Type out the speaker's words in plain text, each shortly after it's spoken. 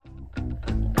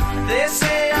They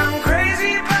say I'm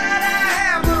crazy, but I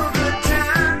have a good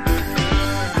time.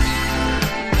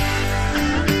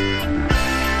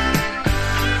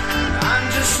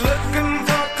 I'm just looking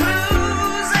for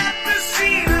clues at the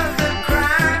scene of the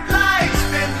crime. Life's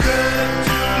been good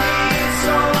to me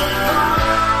so far.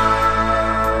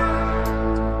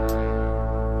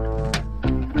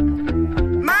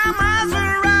 My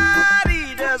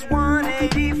Maserati does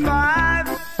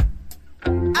 185.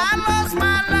 I lost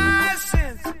my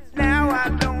license, now I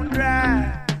don't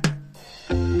drive.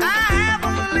 I have a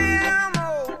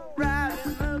limo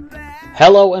riding the back.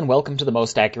 Hello and welcome to the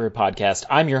Most Accurate Podcast.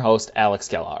 I'm your host, Alex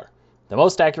Gellar. The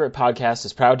Most Accurate Podcast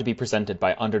is proud to be presented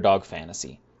by Underdog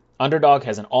Fantasy. Underdog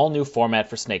has an all-new format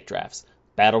for snake drafts,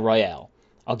 Battle Royale.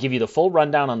 I'll give you the full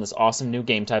rundown on this awesome new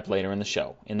game type later in the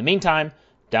show. In the meantime,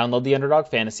 download the Underdog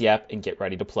Fantasy app and get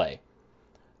ready to play.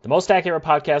 The Most Accurate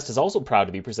Podcast is also proud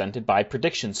to be presented by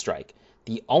Prediction Strike,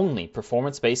 the only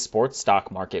performance-based sports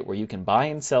stock market where you can buy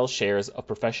and sell shares of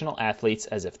professional athletes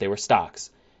as if they were stocks.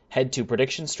 Head to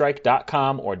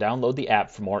PredictionStrike.com or download the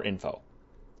app for more info.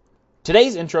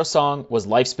 Today's intro song was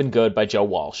Life's Been Good by Joe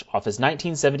Walsh off his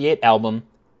 1978 album,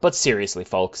 But Seriously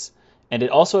Folks, and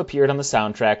it also appeared on the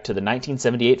soundtrack to the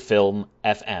 1978 film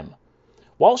FM.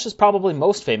 Walsh is probably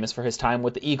most famous for his time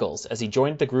with the Eagles, as he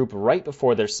joined the group right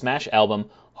before their smash album,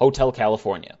 Hotel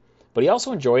California, but he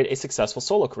also enjoyed a successful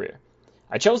solo career.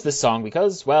 I chose this song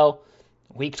because, well,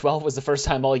 Week 12 was the first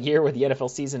time all year where the NFL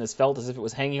season has felt as if it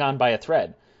was hanging on by a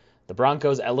thread. The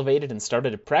Broncos elevated and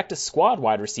started a practice squad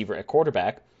wide receiver at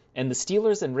quarterback, and the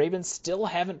Steelers and Ravens still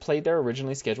haven't played their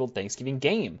originally scheduled Thanksgiving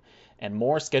game, and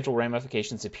more schedule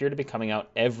ramifications appear to be coming out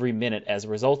every minute as a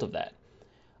result of that.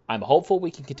 I'm hopeful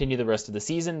we can continue the rest of the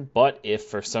season, but if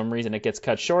for some reason it gets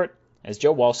cut short, as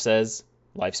Joe Walsh says,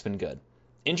 life's been good.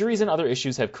 Injuries and other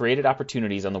issues have created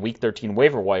opportunities on the Week 13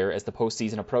 waiver wire as the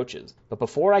postseason approaches. But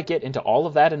before I get into all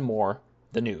of that and more,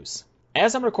 the news.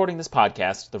 As I'm recording this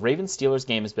podcast, the Ravens-Steelers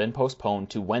game has been postponed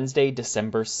to Wednesday,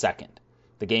 December 2nd.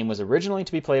 The game was originally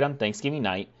to be played on Thanksgiving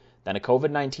night, then a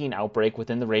COVID-19 outbreak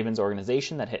within the Ravens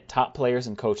organization that hit top players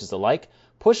and coaches alike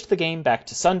pushed the game back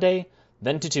to Sunday,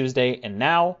 then to Tuesday, and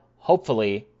now,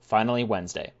 hopefully, finally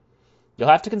Wednesday. You'll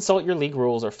have to consult your league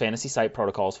rules or fantasy site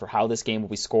protocols for how this game will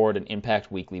be scored and impact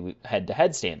weekly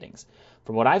head-to-head standings.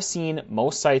 From what I've seen,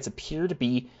 most sites appear to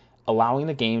be allowing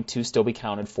the game to still be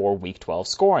counted for Week 12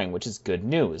 scoring, which is good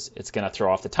news. It's going to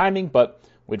throw off the timing, but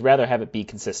we'd rather have it be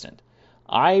consistent.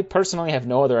 I personally have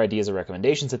no other ideas or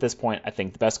recommendations at this point. I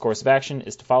think the best course of action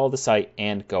is to follow the site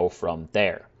and go from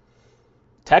there.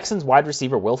 Texans wide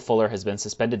receiver Will Fuller has been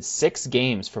suspended 6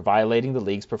 games for violating the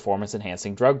league's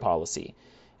performance-enhancing drug policy.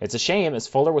 It's a shame, as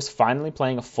Fuller was finally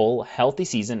playing a full, healthy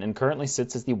season and currently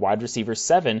sits as the wide receiver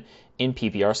 7 in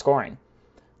PPR scoring.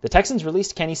 The Texans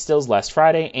released Kenny Stills last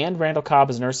Friday, and Randall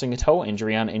Cobb is nursing a toe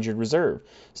injury on injured reserve,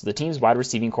 so the team's wide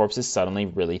receiving corps is suddenly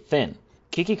really thin.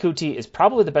 Kiki Kuti is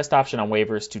probably the best option on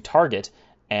waivers to target,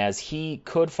 as he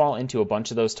could fall into a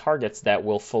bunch of those targets that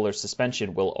Will Fuller's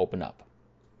suspension will open up.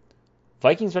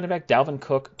 Vikings running back Dalvin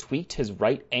Cook tweaked his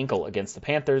right ankle against the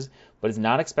Panthers, but is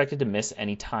not expected to miss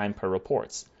any time per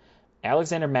reports.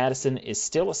 Alexander Mattison is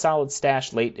still a solid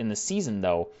stash late in the season,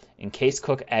 though, in case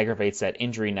Cook aggravates that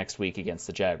injury next week against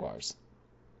the Jaguars.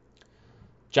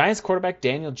 Giants quarterback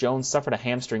Daniel Jones suffered a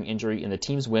hamstring injury in the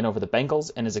team's win over the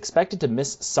Bengals and is expected to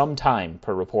miss some time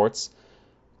per reports.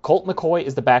 Colt McCoy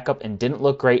is the backup and didn't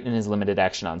look great in his limited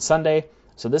action on Sunday,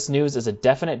 so this news is a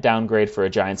definite downgrade for a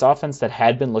Giants offense that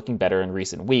had been looking better in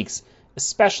recent weeks,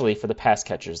 especially for the pass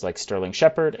catchers like Sterling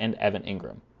Shepard and Evan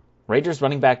Ingram. Raiders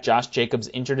running back Josh Jacobs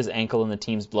injured his ankle in the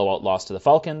team's blowout loss to the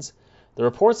Falcons. The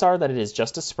reports are that it is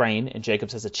just a sprain, and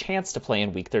Jacobs has a chance to play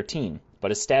in Week 13,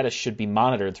 but his status should be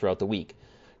monitored throughout the week.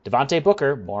 Devontae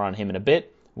Booker, more on him in a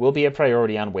bit, will be a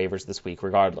priority on waivers this week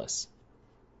regardless.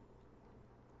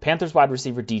 Panthers wide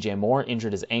receiver DJ Moore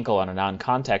injured his ankle on a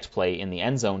non-contact play in the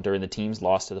end zone during the team's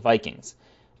loss to the Vikings.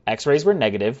 X-rays were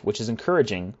negative, which is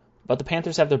encouraging, but the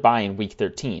Panthers have their bye in Week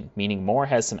 13, meaning Moore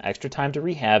has some extra time to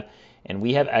rehab, and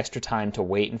we have extra time to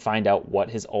wait and find out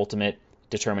what his ultimate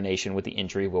determination with the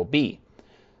injury will be.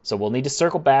 So we'll need to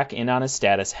circle back in on his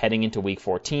status heading into Week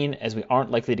 14, as we aren't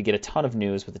likely to get a ton of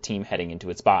news with the team heading into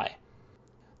its bye.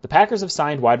 The Packers have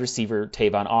signed wide receiver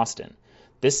Tavon Austin.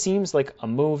 This seems like a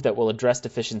move that will address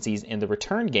deficiencies in the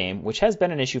return game, which has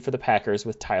been an issue for the Packers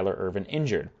with Tyler Ervin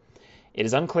injured. It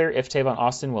is unclear if Tavon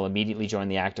Austin will immediately join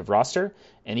the active roster,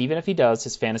 and even if he does,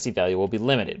 his fantasy value will be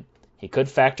limited. He could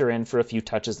factor in for a few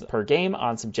touches per game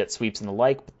on some jet sweeps and the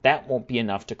like, but that won't be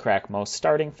enough to crack most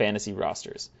starting fantasy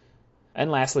rosters. And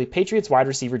lastly, Patriots wide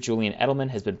receiver Julian Edelman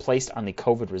has been placed on the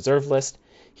COVID reserve list.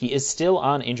 He is still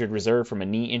on injured reserve from a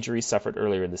knee injury suffered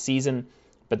earlier in the season,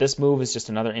 but this move is just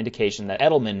another indication that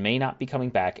Edelman may not be coming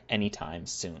back anytime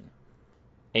soon.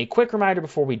 A quick reminder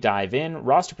before we dive in,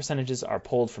 roster percentages are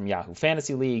pulled from Yahoo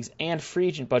Fantasy Leagues, and free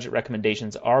agent budget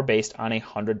recommendations are based on a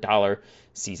 $100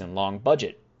 season-long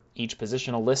budget. Each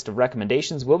positional list of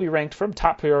recommendations will be ranked from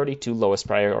top priority to lowest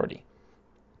priority.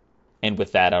 And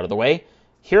with that out of the way,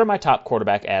 here are my top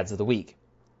quarterback ads of the week.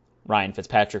 Ryan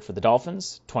Fitzpatrick for the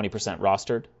Dolphins, 20%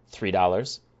 rostered,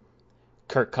 $3.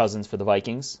 Kirk Cousins for the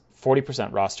Vikings,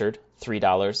 40% rostered,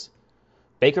 $3.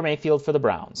 Baker Mayfield for the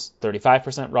Browns,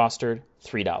 35% rostered,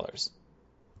 $3.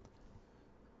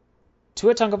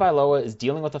 Tua Tagovailoa is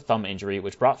dealing with a thumb injury,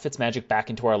 which brought Fitzmagic back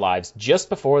into our lives just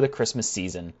before the Christmas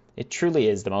season. It truly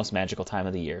is the most magical time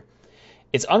of the year.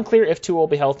 It's unclear if Tua will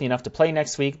be healthy enough to play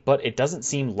next week, but it doesn't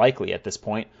seem likely at this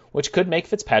point, which could make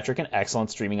Fitzpatrick an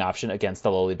excellent streaming option against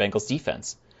the lowly Bengals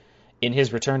defense. In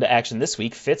his return to action this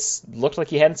week, Fitz looked like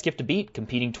he hadn't skipped a beat,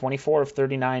 competing 24 of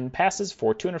 39 passes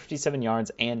for 257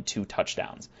 yards and 2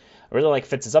 touchdowns. I really like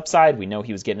Fitz's upside. We know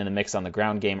he was getting in the mix on the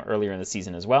ground game earlier in the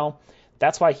season as well.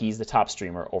 That's why he's the top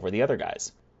streamer over the other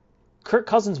guys. Kirk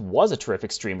Cousins was a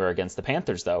terrific streamer against the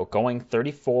Panthers, though, going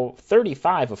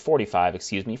 35 of 45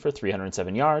 for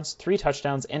 307 yards, 3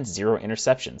 touchdowns, and 0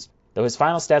 interceptions. Though his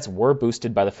final stats were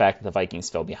boosted by the fact that the Vikings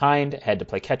fell behind, had to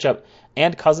play catch-up,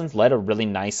 and Cousins led a really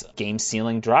nice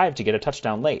game-sealing drive to get a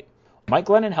touchdown late. Mike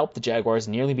Glennon helped the Jaguars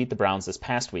nearly beat the Browns this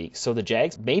past week, so the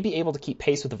Jags may be able to keep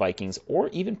pace with the Vikings or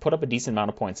even put up a decent amount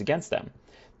of points against them.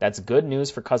 That's good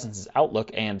news for Cousins'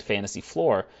 outlook and fantasy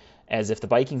floor, as if the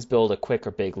Vikings build a quick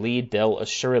or big lead, they'll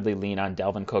assuredly lean on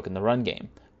Dalvin Cook in the run game.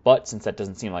 But since that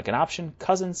doesn't seem like an option,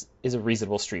 Cousins is a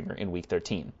reasonable streamer in Week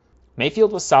 13.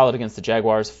 Mayfield was solid against the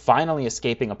Jaguars, finally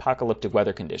escaping apocalyptic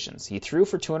weather conditions. He threw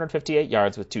for 258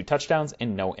 yards with 2 touchdowns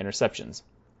and no interceptions.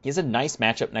 He has a nice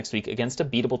matchup next week against a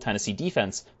beatable Tennessee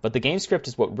defense, but the game script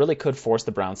is what really could force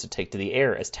the Browns to take to the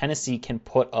air, as Tennessee can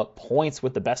put up points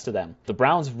with the best of them. The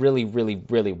Browns really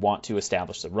want to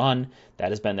establish the run. That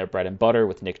has been their bread and butter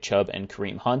with Nick Chubb and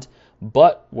Kareem Hunt.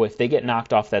 But if they get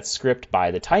knocked off that script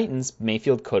by the Titans,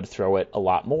 Mayfield could throw it a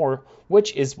lot more,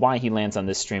 which is why he lands on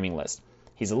this streaming list.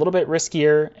 He's a little bit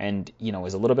riskier and,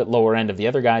 is a little bit lower end of the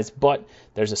other guys, but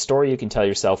there's a story you can tell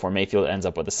yourself where Mayfield ends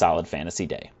up with a solid fantasy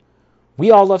day.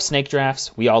 We all love snake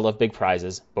drafts, we all love big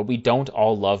prizes, but we don't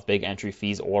all love big entry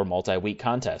fees or multi-week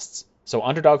contests. So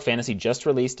Underdog Fantasy just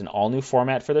released an all-new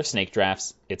format for their snake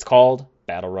drafts. It's called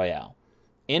Battle Royale.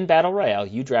 In Battle Royale,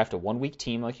 you draft a one-week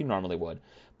team like you normally would,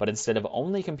 but instead of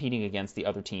only competing against the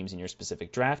other teams in your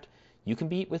specific draft, you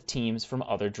compete with teams from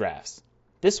other drafts.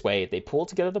 This way, they pool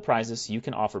together the prizes so you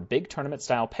can offer big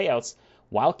tournament-style payouts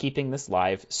while keeping this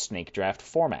live snake draft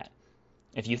format.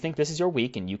 If you think this is your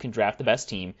week and you can draft the best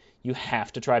team, you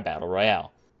have to try Battle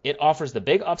Royale. It offers the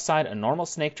big upside a normal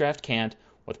snake draft can't,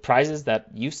 with prizes that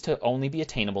used to only be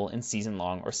attainable in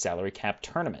season-long or salary cap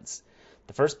tournaments.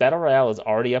 The first Battle Royale is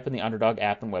already up in the Underdog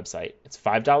app and website. It's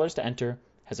 $5 to enter,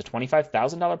 has a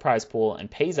 $25,000 prize pool,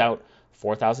 and pays out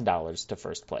 $4,000 to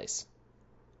first place.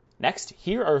 Next,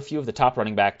 here are a few of the top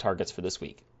running back targets for this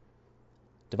week.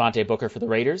 Devontae Booker for the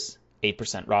Raiders,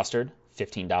 8% rostered,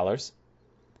 $15.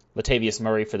 Latavius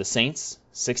Murray for the Saints,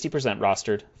 60%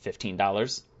 rostered,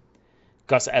 $15.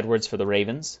 Gus Edwards for the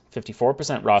Ravens,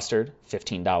 54% rostered,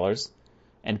 $15.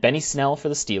 And Benny Snell for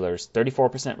the Steelers,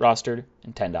 34% rostered,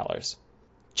 and $10.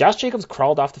 Josh Jacobs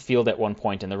crawled off the field at one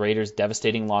point in the Raiders'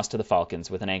 devastating loss to the Falcons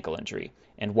with an ankle injury.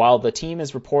 And while the team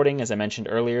is reporting, as I mentioned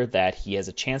earlier, that he has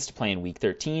a chance to play in Week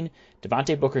 13,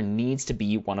 Devontae Booker needs to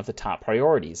be one of the top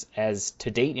priorities, as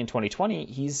to date in 2020,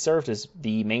 he's served as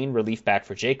the main relief back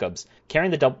for Jacobs,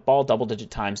 carrying the ball double-digit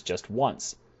times just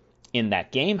once. In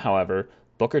that game, however,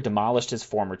 Booker demolished his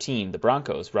former team, the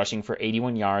Broncos, rushing for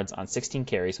 81 yards on 16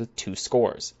 carries with 2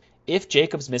 scores. If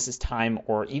Jacobs misses time,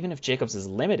 or even if Jacobs is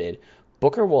limited,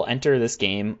 Booker will enter this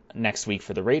game next week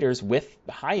for the Raiders with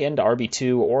high-end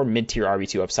RB2 or mid-tier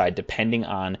RB2 upside, depending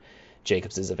on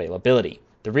Jacobs' availability.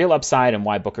 The real upside and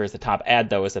why Booker is the top ad,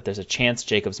 though, is that there's a chance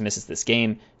Jacobs misses this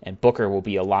game, and Booker will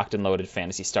be a locked and loaded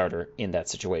fantasy starter in that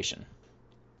situation.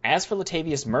 As for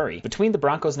Latavius Murray, between the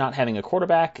Broncos not having a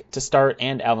quarterback to start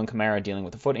and Alvin Kamara dealing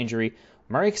with a foot injury,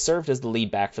 Murray served as the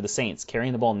lead back for the Saints,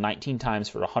 carrying the ball 19 times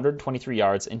for 123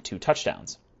 yards and 2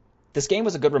 touchdowns. This game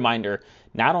was a good reminder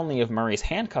not only of Murray's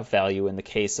handcuff value in the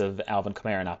case of Alvin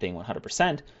Kamara not being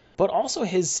 100%, but also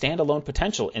his standalone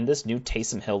potential in this new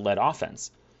Taysom Hill-led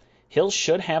offense. Hill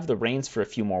should have the reins for a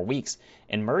few more weeks,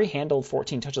 and Murray handled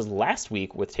 14 touches last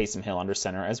week with Taysom Hill under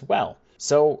center as well.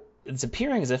 So it's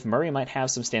appearing as if Murray might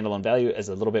have some standalone value as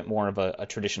a little bit more of a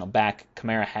traditional back.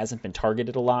 Kamara hasn't been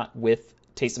targeted a lot with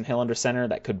Taysom Hill under center.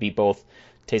 That could be both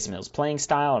Taysom Hill's playing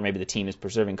style, or maybe the team is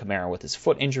preserving Kamara with his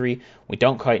foot injury. We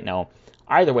don't quite know.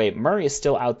 Either way, Murray is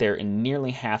still out there in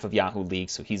nearly half of Yahoo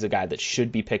leagues, so he's a guy that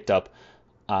should be picked up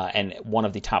and one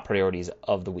of the top priorities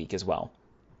of the week as well.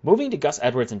 Moving to Gus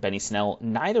Edwards and Benny Snell,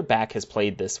 neither back has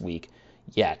played this week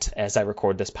yet as I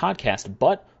record this podcast,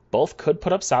 but both could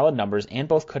put up solid numbers and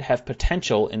both could have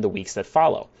potential in the weeks that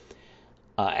follow.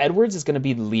 Edwards is going to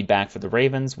be the lead back for the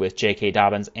Ravens with J.K.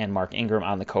 Dobbins and Mark Ingram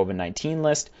on the COVID-19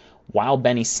 list, while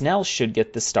Benny Snell should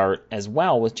get the start as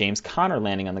well with James Conner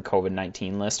landing on the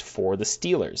COVID-19 list for the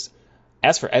Steelers.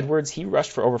 As for Edwards, he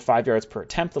rushed for over 5 yards per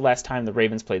attempt the last time the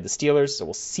Ravens played the Steelers, so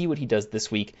we'll see what he does this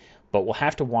week, but we'll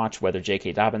have to watch whether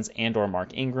J.K. Dobbins and or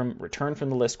Mark Ingram return from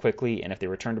the list quickly and if they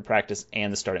return to practice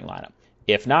and the starting lineup.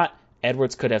 If not,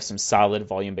 Edwards could have some solid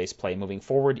volume-based play moving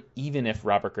forward, even if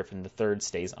Robert Griffin III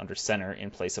stays under center in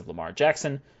place of Lamar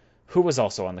Jackson, who was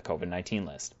also on the COVID-19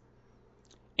 list.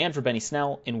 And for Benny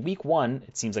Snell, in Week 1,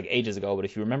 it seems like ages ago, but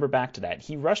if you remember back to that,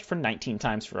 he rushed for 19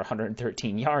 times for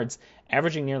 113 yards,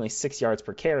 averaging nearly 6 yards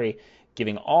per carry,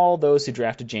 giving all those who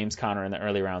drafted James Conner in the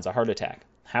early rounds a heart attack.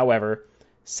 However,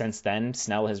 since then,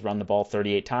 Snell has run the ball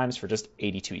 38 times for just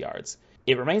 82 yards.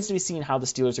 It remains to be seen how the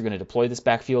Steelers are going to deploy this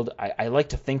backfield. I like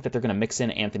to think that they're going to mix in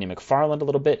Anthony McFarland a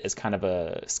little bit as kind of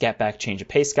a scat back change of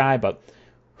pace guy, but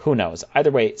who knows?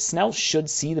 Either way, Snell should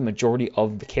see the majority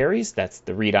of the carries. That's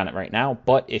the read on it right now.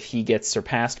 But if he gets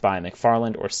surpassed by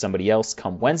McFarland or somebody else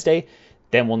come Wednesday,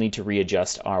 then we'll need to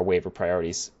readjust our waiver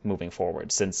priorities moving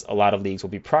forward, since a lot of leagues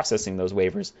will be processing those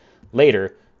waivers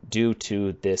later due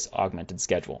to this augmented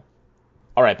schedule.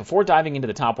 All right, before diving into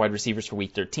the top wide receivers for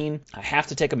Week 13, I have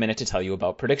to take a minute to tell you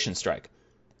about Prediction Strike.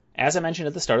 As I mentioned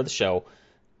at the start of the show,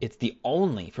 it's the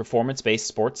only performance-based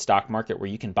sports stock market where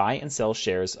you can buy and sell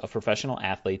shares of professional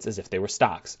athletes as if they were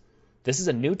stocks. This is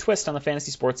a new twist on the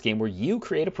fantasy sports game where you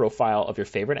create a profile of your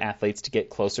favorite athletes to get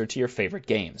closer to your favorite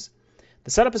games.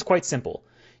 The setup is quite simple.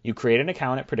 You create an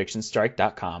account at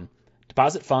PredictionStrike.com,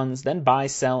 deposit funds, then buy,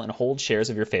 sell, and hold shares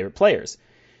of your favorite players.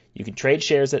 You can trade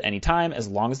shares at any time as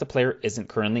long as the player isn't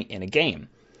currently in a game.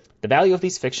 The value of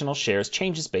these fictional shares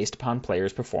changes based upon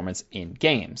players' performance in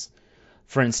games.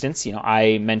 For instance,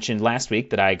 I mentioned last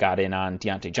week that I got in on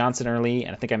Deontay Johnson early,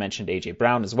 and I think I mentioned A.J.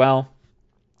 Brown as well.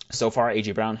 So far,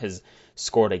 A.J. Brown has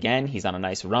scored again. He's on a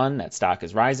nice run. That stock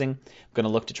is rising. I'm going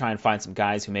to look to try and find some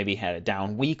guys who maybe had a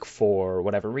down week for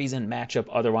whatever reason, matchup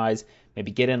otherwise.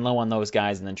 Maybe get in low on those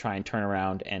guys and then try and turn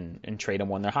around and trade them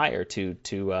when they're higher to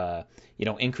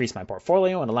increase my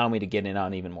portfolio and allow me to get in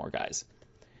on even more guys.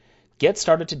 Get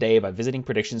started today by visiting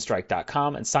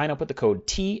PredictionStrike.com and sign up with the code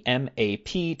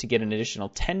TMAP to get an additional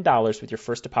 $10 with your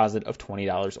first deposit of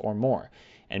 $20 or more.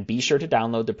 And be sure to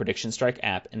download the Prediction Strike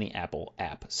app in the Apple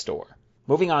App Store.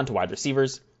 Moving on to wide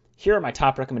receivers, here are my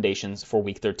top recommendations for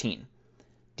Week 13.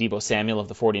 Deebo Samuel of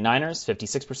the 49ers,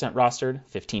 56% rostered,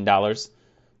 $15.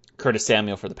 Curtis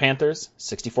Samuel for the Panthers,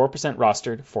 64%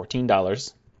 rostered,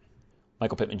 $14.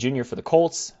 Michael Pittman Jr. for the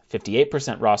Colts,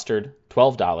 58% rostered,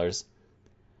 $12.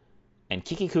 And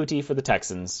Kiki Kuti for the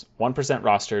Texans, 1%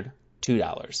 rostered,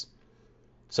 $2.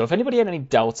 So if anybody had any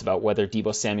doubts about whether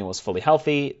Deebo Samuel was fully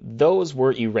healthy, those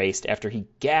were erased after he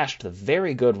gashed the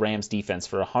very good Rams defense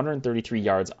for 133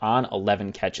 yards on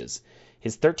 11 catches.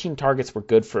 His 13 targets were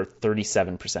good for a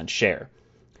 37% share.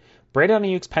 Brandon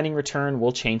Ayuk's pending return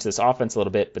will change this offense a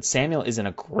little bit, but Samuel is in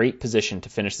a great position to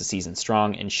finish the season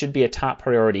strong and should be a top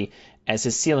priority as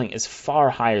his ceiling is far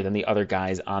higher than the other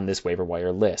guys on this waiver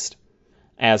wire list.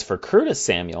 As for Curtis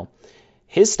Samuel,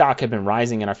 his stock had been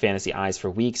rising in our fantasy eyes for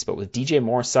weeks, but with DJ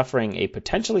Moore suffering a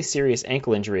potentially serious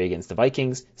ankle injury against the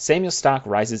Vikings, Samuel's stock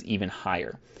rises even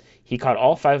higher. He caught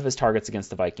all 5 of his targets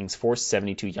against the Vikings for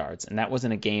 72 yards, and that was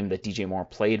in a game that DJ Moore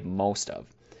played most of.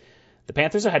 The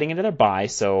Panthers are heading into their bye,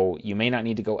 so you may not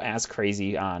need to go as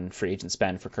crazy on free agent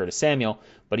spend for Curtis Samuel,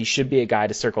 but he should be a guy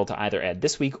to circle to either add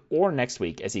this week or next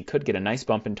week, as he could get a nice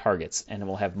bump in targets and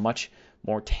will have much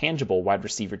more tangible wide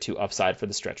receiver 2 upside for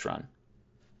the stretch run.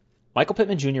 Michael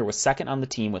Pittman Jr. was second on the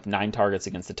team with 9 targets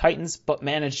against the Titans, but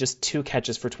managed just 2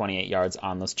 catches for 28 yards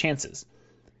on those chances.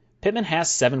 Pittman has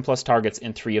 7+ targets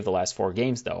in 3 of the last 4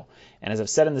 games, though, and as I've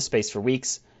said in this space for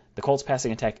weeks, the Colts'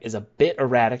 passing attack is a bit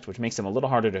erratic, which makes him a little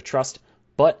harder to trust,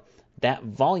 but that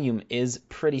volume is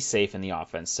pretty safe in the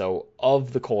offense. So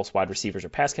of the Colts wide receivers or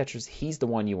pass catchers, he's the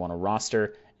one you want to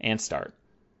roster and start.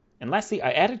 And lastly,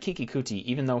 I added Kiki Kuti,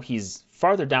 even though he's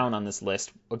farther down on this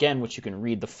list, again, which you can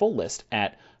read the full list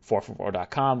at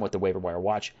 444.com with the waiver wire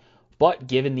watch. But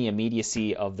given the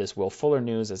immediacy of this Will Fuller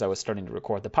news as I was starting to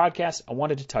record the podcast, I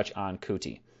wanted to touch on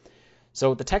Kuti.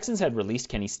 So the Texans had released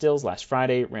Kenny Stills last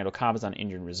Friday. Randall Cobb is on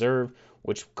injured reserve,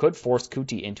 which could force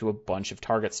Kuti into a bunch of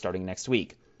targets starting next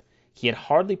week. He had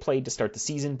hardly played to start the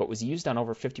season, but was used on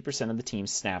over 50% of the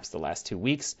team's snaps the last 2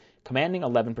 weeks, commanding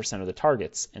 11% of the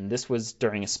targets, and this was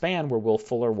during a span where Will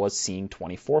Fuller was seeing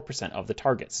 24% of the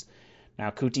targets. Now,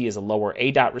 Kuti is a lower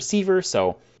ADOT receiver,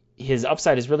 so his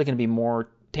upside is really going to be more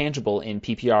tangible in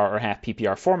PPR or half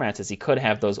PPR formats, as he could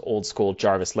have those old school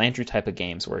Jarvis Landry type of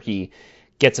games where he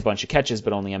gets a bunch of catches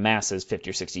but only amasses 50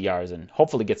 or 60 yards and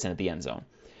hopefully gets into the end zone.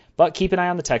 But keep an eye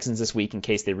on the Texans this week in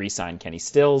case they re-sign Kenny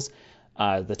Stills.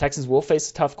 The Texans will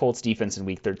face a tough Colts defense in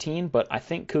Week 13, but I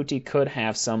think Kuti could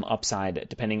have some upside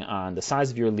depending on the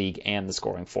size of your league and the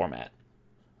scoring format.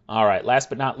 All right, last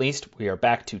but not least, we are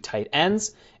back to tight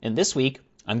ends, and this week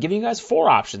I'm giving you guys 4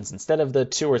 options instead of the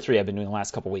 2 or 3 I've been doing the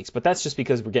last couple weeks, but that's just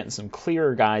because we're getting some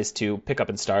clearer guys to pick up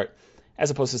and start, as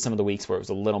opposed to some of the weeks where it was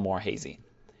a little more hazy.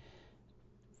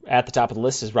 At the top of the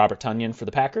list is Robert Tonyan for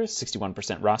the Packers, 61%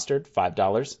 rostered,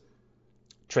 $5.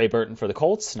 Trey Burton for the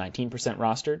Colts, 19%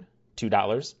 rostered,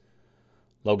 $2.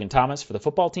 Logan Thomas for the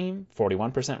football team,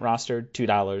 41% rostered,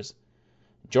 $2.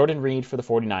 Jordan Reed for the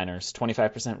 49ers,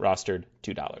 25% rostered,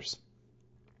 $2.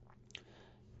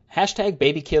 Hashtag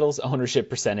Baby Kittle's ownership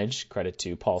percentage, credit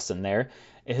to Paulson there,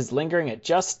 is lingering at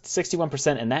just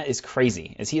 61%, and that is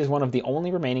crazy, as he is one of the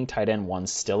only remaining tight end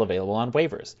ones still available on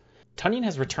waivers. Tonyan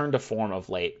has returned to form of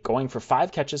late, going for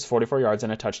 5 catches, 44 yards,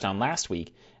 and a touchdown last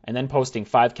week, and then posting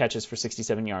 5 catches for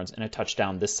 67 yards and a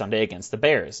touchdown this Sunday against the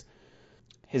Bears.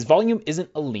 His volume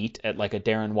isn't elite at like a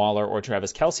Darren Waller or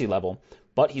Travis Kelce level,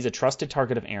 but he's a trusted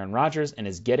target of Aaron Rodgers and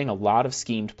is getting a lot of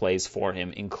schemed plays for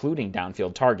him, including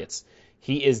downfield targets.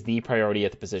 He is the priority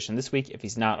at the position this week if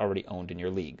he's not already owned in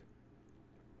your league.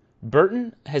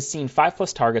 Burton has seen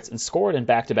 5+ targets and scored in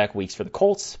back-to-back weeks for the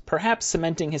Colts, perhaps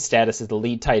cementing his status as the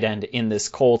lead tight end in this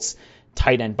Colts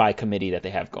tight end by committee that they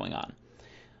have going on.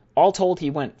 All told, he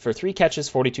went for 3 catches,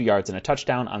 42 yards, and a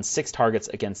touchdown on 6 targets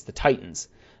against the Titans.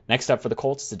 Next up for the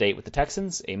Colts is a date with the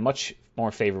Texans, a much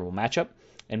more favorable matchup,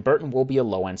 and Burton will be a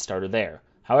low-end starter there.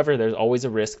 However, there's always a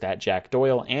risk that Jack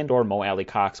Doyle and or Mo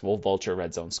Alley-Cox will vulture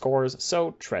red zone scores,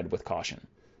 so tread with caution.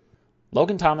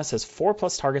 Logan Thomas has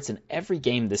 4+ targets in every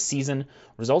game this season,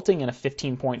 resulting in a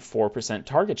 15.4%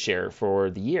 target share for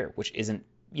the year, which isn't,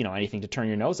 anything to turn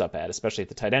your nose up at, especially at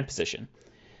the tight end position.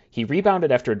 He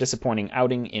rebounded after a disappointing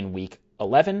outing in Week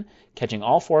 11, catching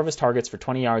all 4 of his targets for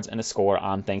 20 yards and a score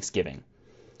on Thanksgiving.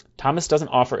 Thomas doesn't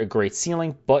offer a great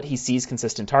ceiling, but he sees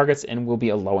consistent targets and will be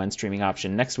a low-end streaming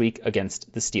option next week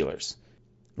against the Steelers.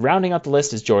 Rounding out the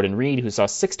list is Jordan Reed, who saw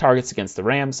 6 targets against the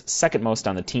Rams, second most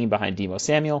on the team behind Deebo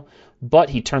Samuel, but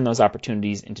he turned those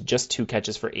opportunities into just 2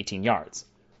 catches for 18 yards.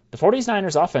 The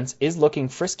 49ers offense is looking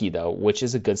frisky, though, which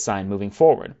is a good sign moving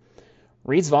forward.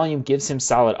 Reed's volume gives him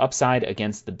solid upside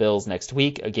against the Bills next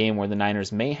week, a game where the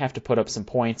Niners may have to put up some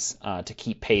points to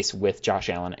keep pace with Josh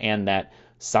Allen and that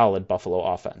solid Buffalo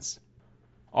offense.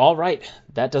 All right,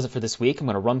 that does it for this week. I'm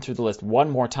going to run through the list one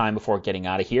more time before getting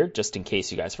out of here, just in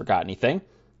case you guys forgot anything.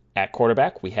 At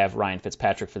quarterback, we have Ryan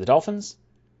Fitzpatrick for the Dolphins,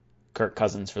 Kirk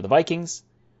Cousins for the Vikings,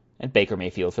 and Baker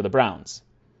Mayfield for the Browns.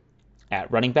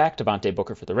 At running back, Devontae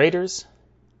Booker for the Raiders,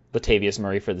 Latavius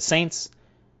Murray for the Saints,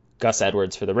 Gus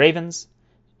Edwards for the Ravens,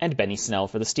 and Benny Snell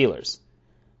for the Steelers.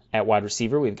 At wide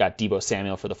receiver, we've got Deebo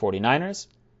Samuel for the 49ers,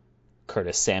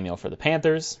 Curtis Samuel for the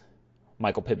Panthers,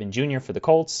 Michael Pittman Jr. for the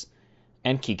Colts,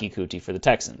 and Kiki Kuti for the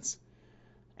Texans.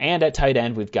 And at tight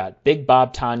end, we've got Big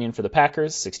Bob Tonyan for the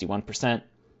Packers, 61%,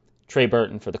 Trey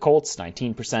Burton for the Colts,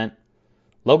 19%,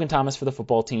 Logan Thomas for the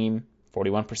football team,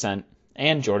 41%,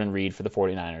 and Jordan Reed for the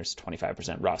 49ers,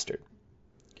 25% rostered.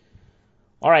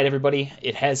 All right, everybody,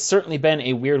 it has certainly been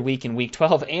a weird week in Week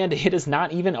 12, and it is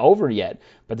not even over yet.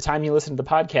 By the time you listen to the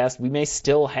podcast, we may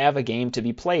still have a game to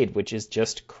be played, which is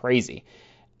just crazy.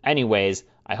 Anyways,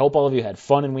 I hope all of you had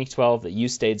fun in Week 12, that you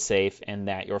stayed safe, and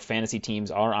that your fantasy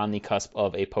teams are on the cusp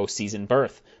of a postseason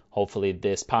berth. Hopefully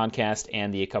this podcast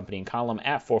and the accompanying column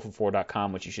at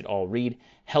 4for4.com, which you should all read,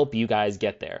 help you guys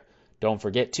get there. Don't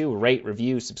forget to rate,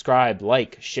 review, subscribe,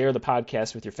 like, share the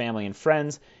podcast with your family and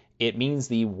friends. It means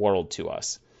the world to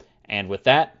us. And with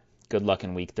that, good luck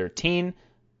in Week 13.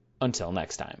 Until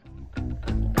next time.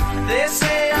 They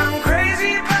say I'm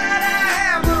crazy, but